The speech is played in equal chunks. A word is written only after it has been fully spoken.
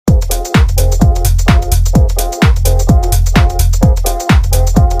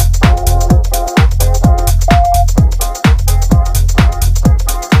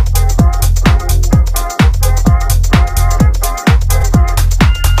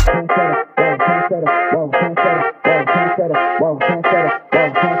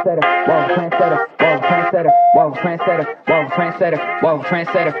trendsetter, whoa, trendsetter, whoa,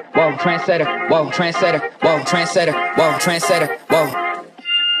 trendsetter, whoa, trendsetter, whoa, trendsetter, whoa, trendsetter, whoa, trendsetter, whoa,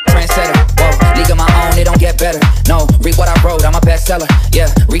 trendsetter, whoa, league of my own, it don't get better. No, read what I wrote, I'm a bestseller. Yeah,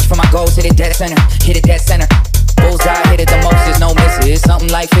 reach for my goals, hit it dead center, hit it dead center. Bullseye, hit it the most, there's no misses. Something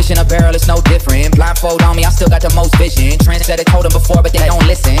like fish in a barrel, it's no different. Blindfold on me, I still got the most vision. Trendsetter, told them before, but they don't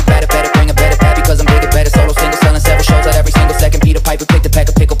listen. Better, bring a better path because I'm bigger, better. Solo single, selling several shows out every single second. Peter Piper picked a peck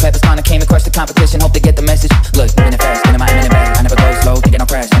of pickled peppers. Kinda came and crushed the competition, hope they get the message. Look, moving it fast, spinning my M in the bag. I never go slow, thinking I'll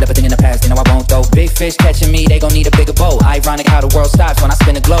crash. End up a thing in the past, you know I won't though. Big fish catching me, they gon' need a bigger boat. Ironic how the world stops when I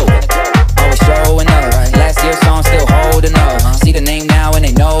spin the globe. Always showing up, last year's song still holding up. See the name now and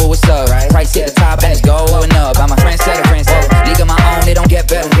they know what's up. Price hit the top and it's going up. I'm a trendsetter, league of my own, it don't get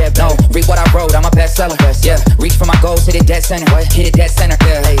better. No, read what I wrote, I'm a bestseller. Yeah, reach for my goals, hit it dead center, hit it dead center.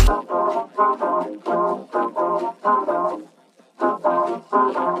 Yeah, hey.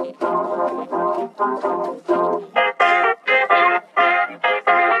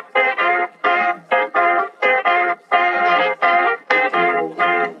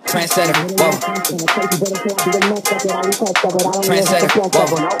 Trendsetter, whoa. Trendsetter, whoa.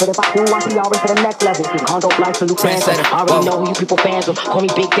 But if I do, I see always for the next level. Condo life, salute Trendsetter. I already know who you people fans of. Call me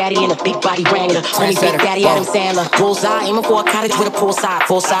Big Daddy and a big body wrangler. Call me Big Daddy Adam Sandler. Bullseye, aiming for a cottage with a poolside.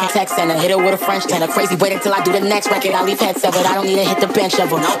 Full side tech center, hit it with a French tenor. Crazy, wait until I do the next record. I leave head severed. I don't need to hit the bench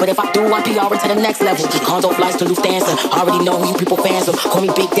level. But if I do, I PR to the next level. Condo flights to Lufthansa. I already know who you people fans of. Call me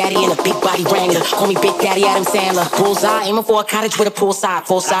Big Daddy and a big body wrangler. Call me Big Daddy Adam Sandler. Bullseye, aiming for a cottage with a poolside.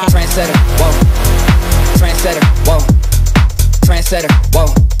 Full side. Trendsetter, whoa. Trendsetter, whoa. Trendsetter, whoa.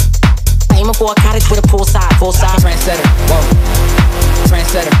 Aiming for a cottage with a poolside, full side. Trendsetter, whoa.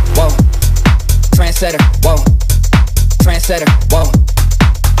 Trendsetter, whoa. Trendsetter, whoa. Trendsetter, whoa.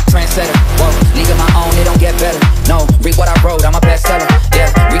 Trendsetter, whoa. League of my own, it don't get better. No, read what I wrote, I'm a bestseller. Yeah,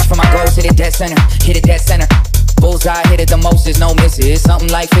 reach for my goals, hit it dead center, hit it dead center. Bullseye, hit it the most, there's no misses. Something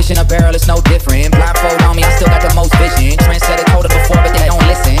like fish in a barrel, it's no different. Blindfold on me, I still got the most vision. Trendsetter, told it before, but they don't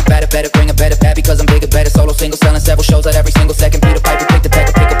listen. Better, bring a better path because I'm bigger, better. Solo single, selling several shows out every single second. Peter